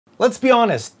Let's be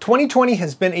honest, 2020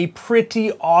 has been a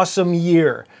pretty awesome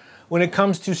year. When it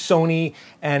comes to Sony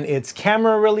and its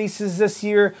camera releases this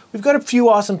year, we've got a few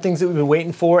awesome things that we've been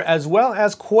waiting for, as well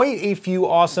as quite a few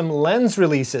awesome lens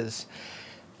releases.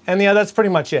 And yeah, that's pretty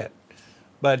much it.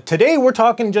 But today we're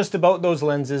talking just about those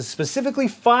lenses, specifically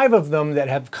 5 of them that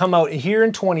have come out here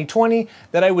in 2020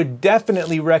 that I would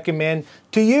definitely recommend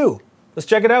to you. Let's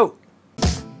check it out.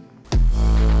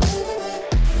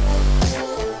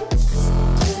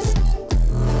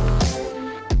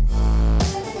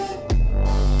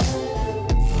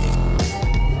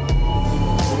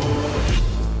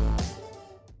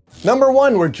 Number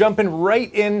 1, we're jumping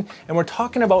right in and we're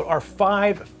talking about our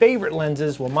 5 favorite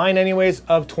lenses, well mine anyways,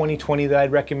 of 2020 that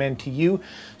I'd recommend to you,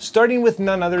 starting with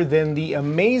none other than the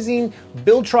amazing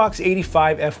Biltrox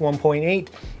 85 f1.8.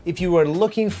 If you are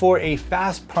looking for a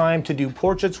fast prime to do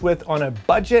portraits with on a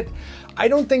budget, I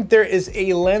don't think there is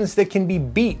a lens that can be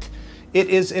beat. It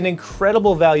is an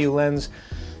incredible value lens,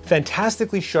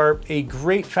 fantastically sharp, a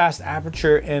great fast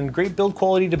aperture, and great build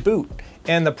quality to boot.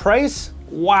 And the price,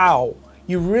 wow.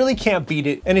 You really can't beat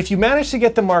it. And if you manage to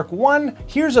get the Mark I,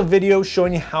 here's a video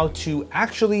showing you how to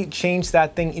actually change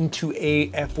that thing into a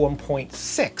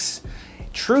f1.6.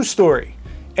 True story.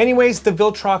 Anyways, the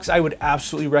Biltrox I would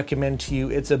absolutely recommend to you.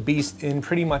 It's a beast in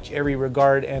pretty much every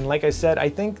regard. And like I said, I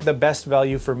think the best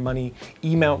value for money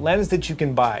E-mount lens that you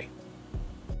can buy.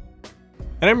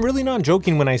 And I'm really not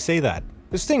joking when I say that.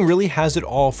 This thing really has it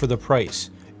all for the price.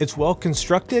 It's well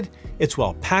constructed, it's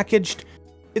well packaged,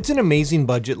 it's an amazing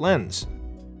budget lens.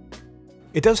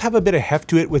 It does have a bit of heft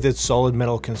to it with its solid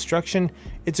metal construction,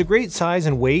 it's a great size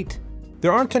and weight,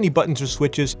 there aren't any buttons or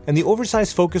switches, and the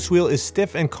oversized focus wheel is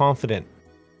stiff and confident.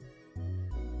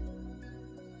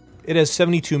 It has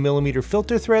 72mm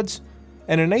filter threads,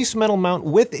 and a nice metal mount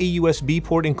with a USB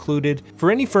port included for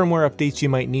any firmware updates you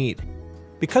might need.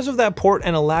 Because of that port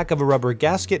and a lack of a rubber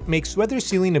gasket makes weather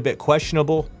sealing a bit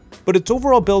questionable, but its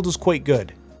overall build is quite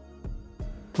good.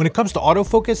 When it comes to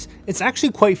autofocus, it's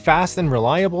actually quite fast and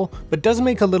reliable, but does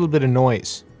make a little bit of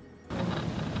noise.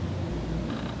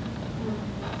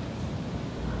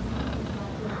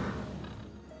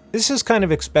 This is kind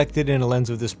of expected in a lens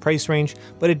of this price range,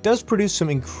 but it does produce some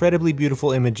incredibly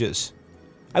beautiful images.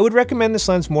 I would recommend this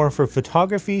lens more for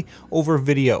photography over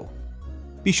video.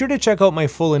 Be sure to check out my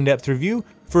full in-depth review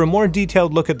for a more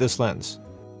detailed look at this lens.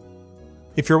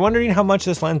 If you're wondering how much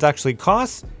this lens actually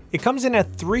costs, it comes in at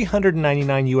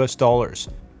 $399 US,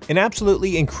 an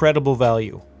absolutely incredible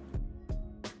value.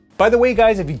 By the way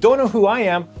guys, if you don't know who I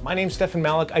am, my name's Stefan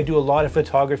Malloch. I do a lot of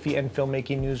photography and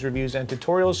filmmaking news reviews and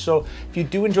tutorials, so if you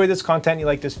do enjoy this content and you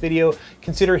like this video,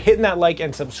 consider hitting that like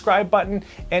and subscribe button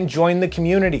and join the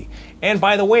community. And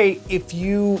by the way, if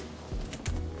you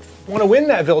want to win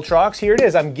that Biltrox, here it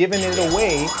is. I'm giving it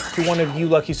away to one of you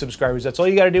lucky subscribers. That's all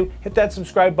you got to do. Hit that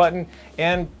subscribe button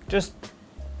and just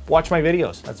watch my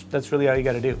videos. That's really all you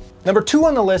got to do. Number 2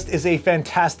 on the list is a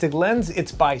fantastic lens.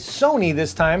 It's by Sony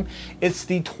this time. It's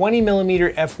the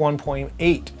 20mm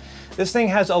f1.8. This thing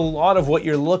has a lot of what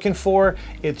you're looking for.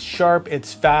 It's sharp,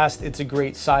 it's fast, it's a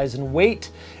great size and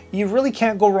weight. You really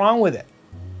can't go wrong with it.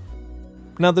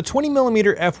 Now the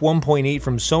 20mm f1.8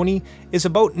 from Sony is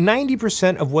about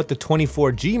 90% of what the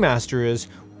 24G Master is,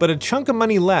 but a chunk of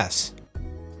money less.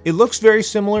 It looks very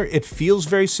similar, it feels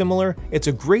very similar, it's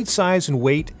a great size and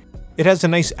weight, it has a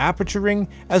nice aperture ring,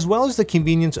 as well as the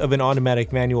convenience of an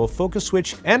automatic manual focus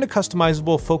switch and a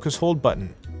customizable focus hold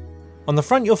button. On the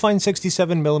front you'll find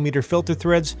 67mm filter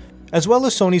threads, as well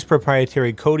as Sony's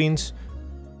proprietary coatings,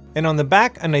 and on the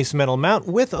back a nice metal mount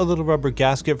with a little rubber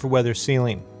gasket for weather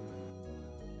sealing.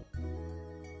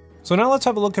 So now let's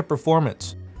have a look at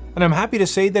performance, and I'm happy to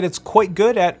say that it's quite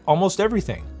good at almost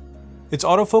everything. Its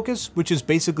autofocus, which is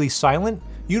basically silent,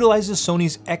 utilizes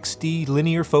Sony's XD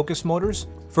linear focus motors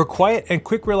for quiet and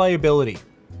quick reliability.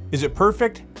 Is it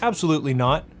perfect? Absolutely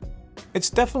not. It's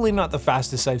definitely not the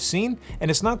fastest I've seen, and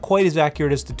it's not quite as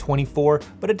accurate as the 24,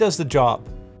 but it does the job.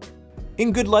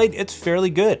 In good light, it's fairly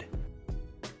good.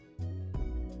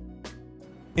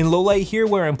 In low light here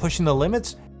where I'm pushing the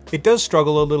limits, it does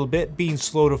struggle a little bit, being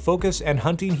slow to focus and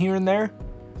hunting here and there,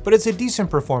 but it's a decent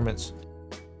performance.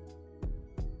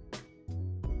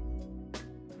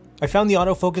 I found the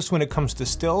autofocus when it comes to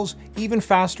stills even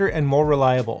faster and more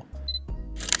reliable.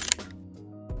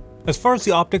 As far as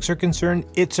the optics are concerned,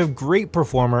 it's a great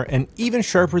performer and even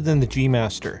sharper than the G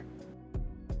Master.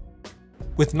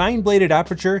 With 9-bladed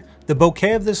aperture, the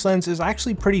bokeh of this lens is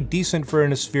actually pretty decent for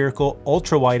an spherical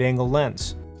ultra-wide angle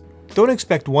lens. Don't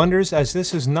expect wonders, as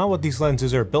this is not what these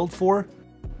lenses are built for,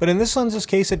 but in this lens's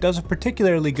case it does a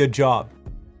particularly good job.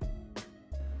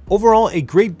 Overall, a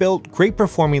great built, great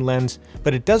performing lens,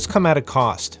 but it does come at a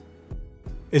cost.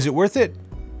 Is it worth it?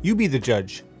 You be the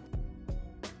judge.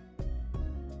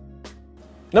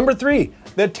 Number 3,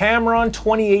 the Tamron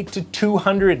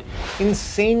 28-200.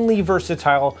 Insanely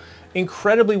versatile,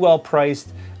 incredibly well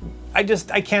priced. I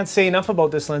can't say enough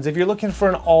about this lens. If you're looking for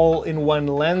an all-in-one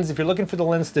lens, if you're looking for the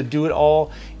lens to do it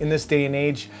all in this day and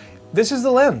age, this is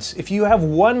the lens. If you have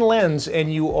one lens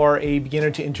and you are a beginner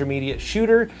to intermediate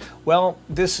shooter, well,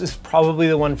 this is probably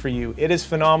the one for you. It is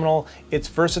phenomenal. It's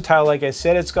versatile, like I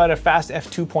said. It's got a fast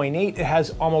f2.8. It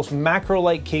has almost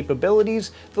macro-like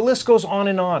capabilities. The list goes on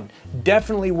and on.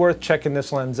 Definitely worth checking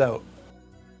this lens out.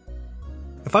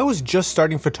 If I was just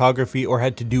starting photography or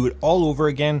had to do it all over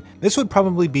again, this would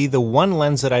probably be the one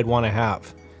lens that I'd want to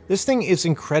have. This thing is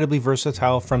incredibly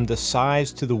versatile, from the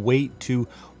size to the weight to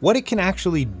what it can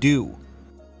actually do.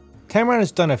 Tamron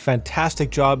has done a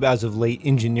fantastic job as of late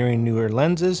engineering newer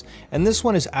lenses, and this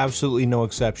one is absolutely no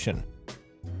exception.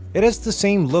 It has the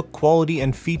same look, quality,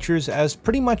 and features as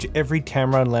pretty much every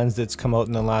Tamron lens that's come out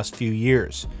in the last few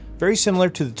years, very similar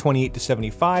to the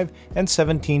 28-75 and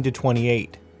 17-28.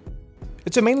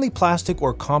 It's a mainly plastic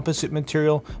or composite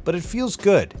material, but it feels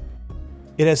good.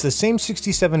 It has the same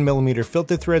 67mm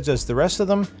filter threads as the rest of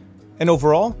them, and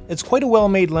overall, it's quite a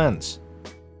well-made lens.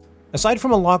 Aside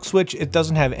from a lock switch, it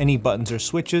doesn't have any buttons or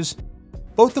switches.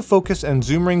 Both the focus and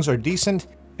zoom rings are decent,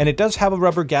 and it does have a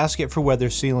rubber gasket for weather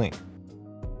sealing.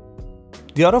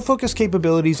 The autofocus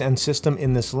capabilities and system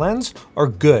in this lens are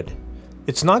good.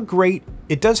 It's not great,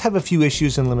 it does have a few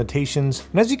issues and limitations,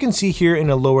 and as you can see here in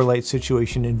a lower light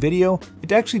situation in video,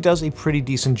 it actually does a pretty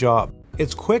decent job.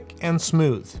 It's quick and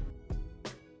smooth.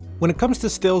 When it comes to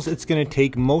stills, it's going to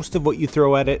take most of what you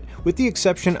throw at it, with the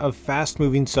exception of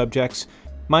fast-moving subjects.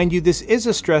 Mind you, this is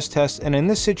a stress test, and in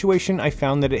this situation I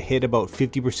found that it hit about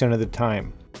 50% of the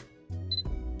time.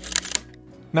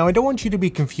 Now, I don't want you to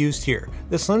be confused here.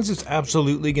 This lens is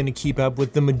absolutely going to keep up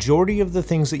with the majority of the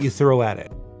things that you throw at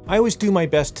it. I always do my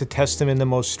best to test them in the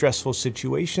most stressful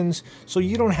situations, so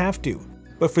you don't have to.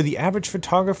 But for the average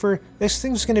photographer, this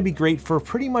thing's going to be great for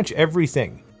pretty much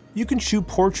everything. You can shoot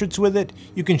portraits with it,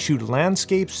 you can shoot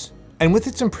landscapes, and with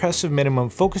its impressive minimum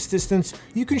focus distance,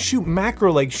 you can shoot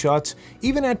macro-like shots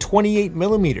even at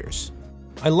 28mm.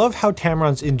 I love how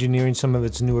Tamron's engineering some of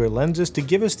its newer lenses to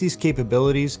give us these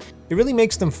capabilities. It really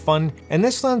makes them fun, and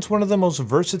this lens is one of the most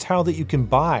versatile that you can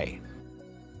buy.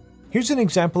 Here's an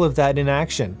example of that in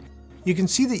action. You can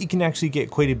see that you can actually get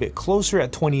quite a bit closer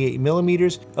at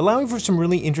 28mm, allowing for some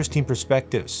really interesting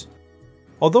perspectives.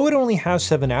 Although it only has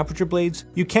 7 aperture blades,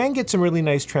 you can get some really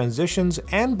nice transitions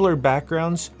and blurred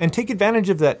backgrounds, and take advantage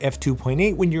of that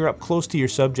f2.8 when you're up close to your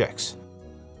subjects.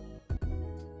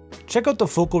 Check out the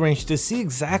focal range to see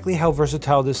exactly how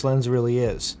versatile this lens really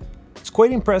is. It's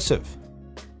quite impressive.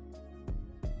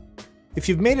 If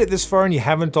you've made it this far and you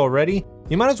haven't already,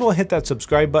 you might as well hit that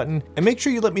subscribe button, and make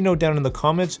sure you let me know down in the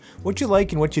comments what you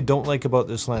like and what you don't like about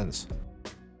this lens.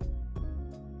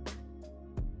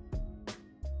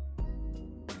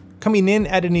 Coming in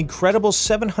at an incredible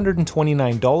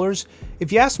 $729,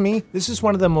 if you ask me, this is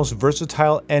one of the most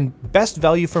versatile and best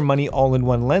value for money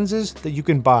all-in-one lenses that you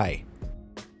can buy.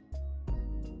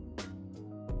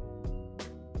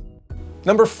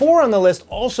 Number 4 on the list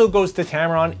also goes to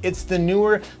Tamron. It's the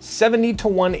newer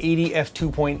 70-180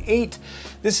 f2.8.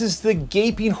 This is the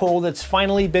gaping hole that's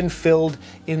finally been filled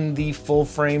in the full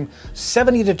frame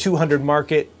 70-200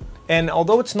 market. And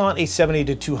although it's not a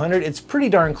 70-200, it's pretty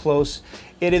darn close.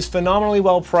 It is phenomenally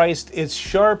well priced, it's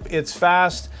sharp, it's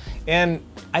fast, and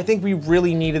I think we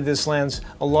really needed this lens.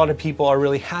 A lot of people are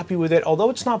really happy with it.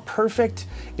 Although it's not perfect,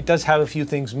 it does have a few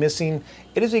things missing.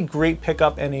 It is a great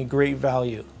pickup and a great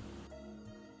value.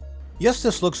 Yes,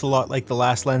 this looks a lot like the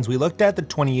last lens we looked at, the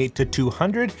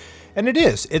 28-200, and it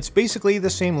is. It's basically the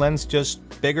same lens, just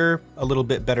bigger, a little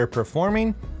bit better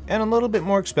performing, and a little bit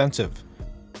more expensive.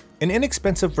 An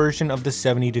inexpensive version of the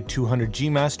 70-200 G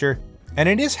Master, and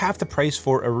it is half the price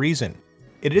for a reason.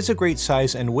 It is a great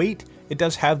size and weight, it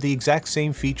does have the exact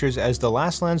same features as the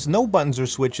last lens, no buttons or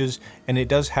switches, and it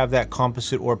does have that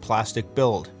composite or plastic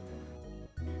build.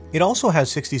 It also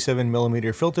has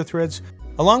 67mm filter threads,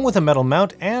 along with a metal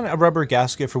mount and a rubber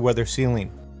gasket for weather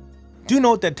sealing. Do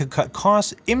note that to cut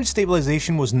costs, image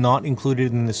stabilization was not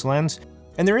included in this lens,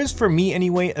 and there is, for me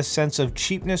anyway, a sense of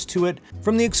cheapness to it.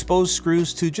 From the exposed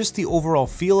screws to just the overall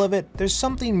feel of it, there's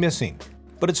something missing,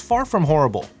 but it's far from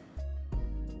horrible.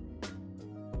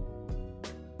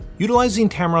 Utilizing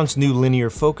Tamron's new linear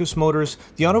focus motors,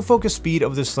 the autofocus speed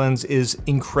of this lens is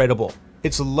incredible.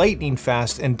 It's lightning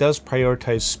fast and does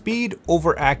prioritize speed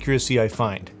over accuracy, I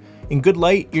find. In good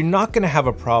light, you're not going to have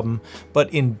a problem,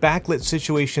 but in backlit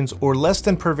situations or less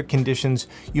than perfect conditions,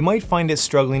 you might find it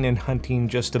struggling and hunting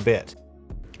just a bit.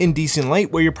 In decent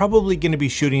light, where you're probably going to be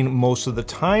shooting most of the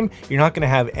time, you're not going to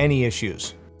have any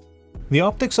issues. The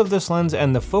optics of this lens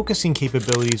and the focusing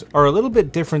capabilities are a little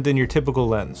bit different than your typical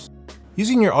lens.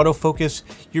 Using your autofocus,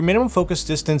 your minimum focus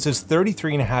distance is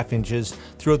 33.5 inches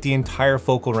throughout the entire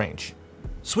focal range.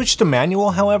 Switch to manual,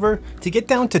 however, to get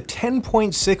down to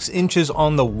 10.6 inches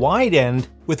on the wide end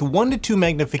with 1:2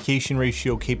 magnification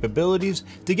ratio capabilities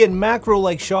to get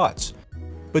macro-like shots.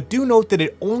 But do note that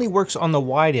it only works on the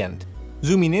wide end.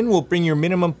 Zooming in will bring your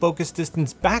minimum focus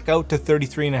distance back out to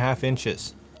 33.5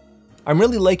 inches. I'm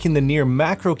really liking the near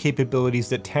macro capabilities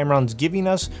that Tamron's giving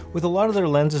us with a lot of their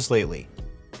lenses lately.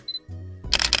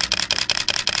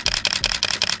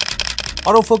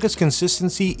 Autofocus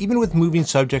consistency, even with moving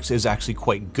subjects, is actually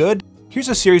quite good. Here's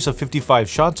a series of 55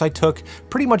 shots I took,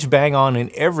 pretty much bang on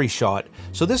in every shot,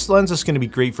 so this lens is going to be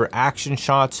great for action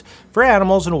shots, for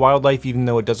animals and wildlife even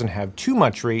though it doesn't have too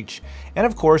much reach, and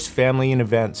of course family and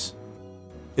events.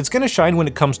 It's going to shine when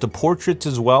it comes to portraits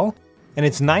as well, and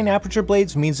its 9 aperture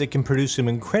blades means it can produce some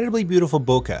incredibly beautiful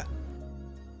bokeh.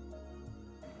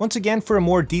 Once again, for a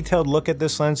more detailed look at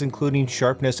this lens, including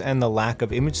sharpness and the lack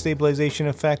of image stabilization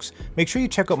effects, make sure you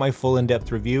check out my full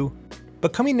in-depth review.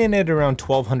 But coming in at around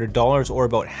 $1,200 or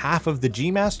about half of the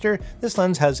G Master, this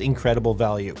lens has incredible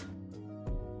value.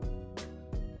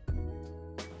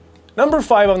 Number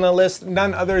 5 on the list,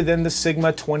 none other than the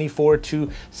Sigma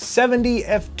 24-70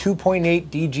 f2.8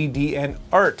 DGD and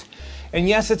Art. And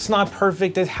yes, it's not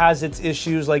perfect, it has its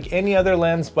issues like any other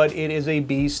lens, but it is a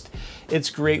beast. It's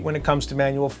great when it comes to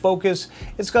manual focus.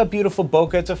 It's got beautiful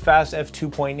bokeh, it's a fast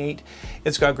f2.8.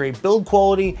 It's got great build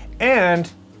quality, and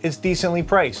it's decently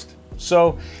priced.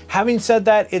 So having said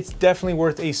that, it's definitely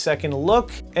worth a second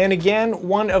look. And again,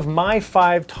 one of my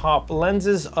 5 top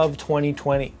lenses of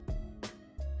 2020.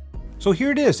 So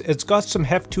here it is. It's got some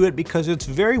heft to it because it's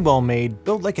very well made,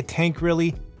 built like a tank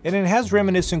really, and it has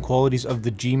reminiscent qualities of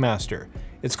the G Master.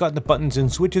 It's got the buttons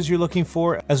and switches you're looking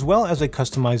for, as well as a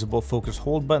customizable focus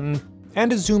hold button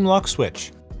and a zoom lock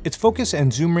switch. Its focus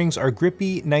and zoom rings are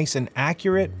grippy, nice and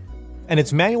accurate, and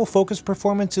its manual focus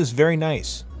performance is very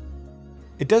nice.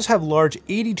 It does have large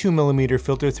 82mm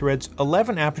filter threads,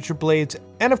 11 aperture blades,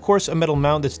 and of course a metal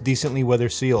mount that's decently weather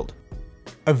sealed.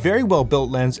 A very well built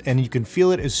lens, and you can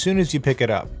feel it as soon as you pick it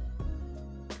up.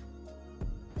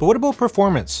 But what about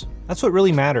performance? That's what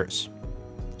really matters.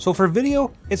 So for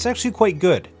video, it's actually quite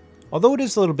good. Although it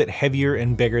is a little bit heavier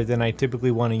and bigger than I typically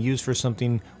want to use for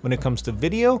something when it comes to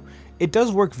video, it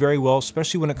does work very well,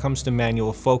 especially when it comes to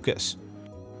manual focus.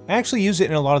 I actually use it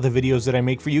in a lot of the videos that I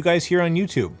make for you guys here on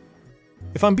YouTube.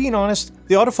 If I'm being honest,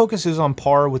 the autofocus is on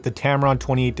par with the Tamron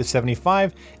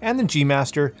 28-75 and the G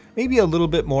Master, maybe a little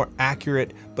bit more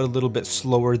accurate but a little bit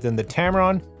slower than the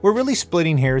Tamron. We're really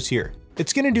splitting hairs here.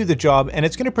 It's going to do the job and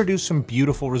it's going to produce some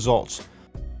beautiful results.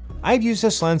 I've used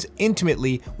this lens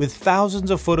intimately with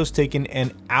thousands of photos taken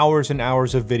and hours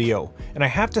of video, and I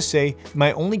have to say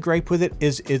my only gripe with it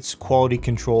is its quality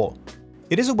control.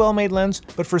 It is a well-made lens,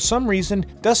 but for some reason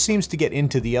dust seems to get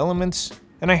into the elements,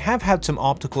 and I have had some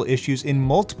optical issues in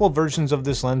multiple versions of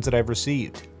this lens that I've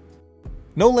received.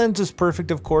 No lens is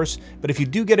perfect of course, but if you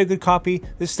do get a good copy,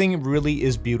 this thing really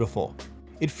is beautiful.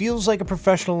 It feels like a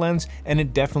professional lens and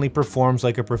it definitely performs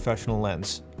like a professional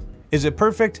lens. Is it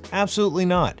perfect? Absolutely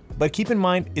not, but keep in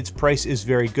mind its price is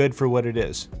very good for what it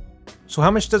is. So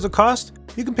how much does it cost?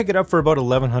 You can pick it up for about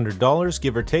 $1,100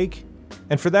 give or take,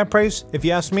 and for that price, if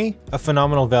you ask me, a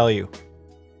phenomenal value.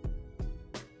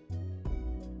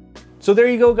 So there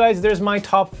you go guys, there's my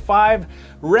top 5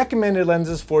 recommended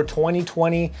lenses for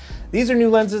 2020. These are new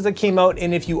lenses that came out,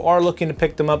 and if you are looking to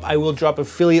pick them up, I will drop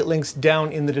affiliate links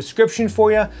down in the description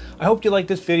for you. I hope you liked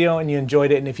this video and you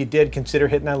enjoyed it, and if you did, consider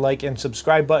hitting that like and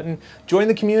subscribe button. Join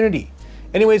the community.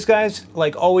 Anyways guys,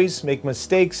 like always, make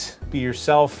mistakes, be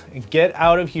yourself, and get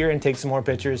out of here and take some more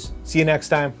pictures. See you next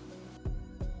time.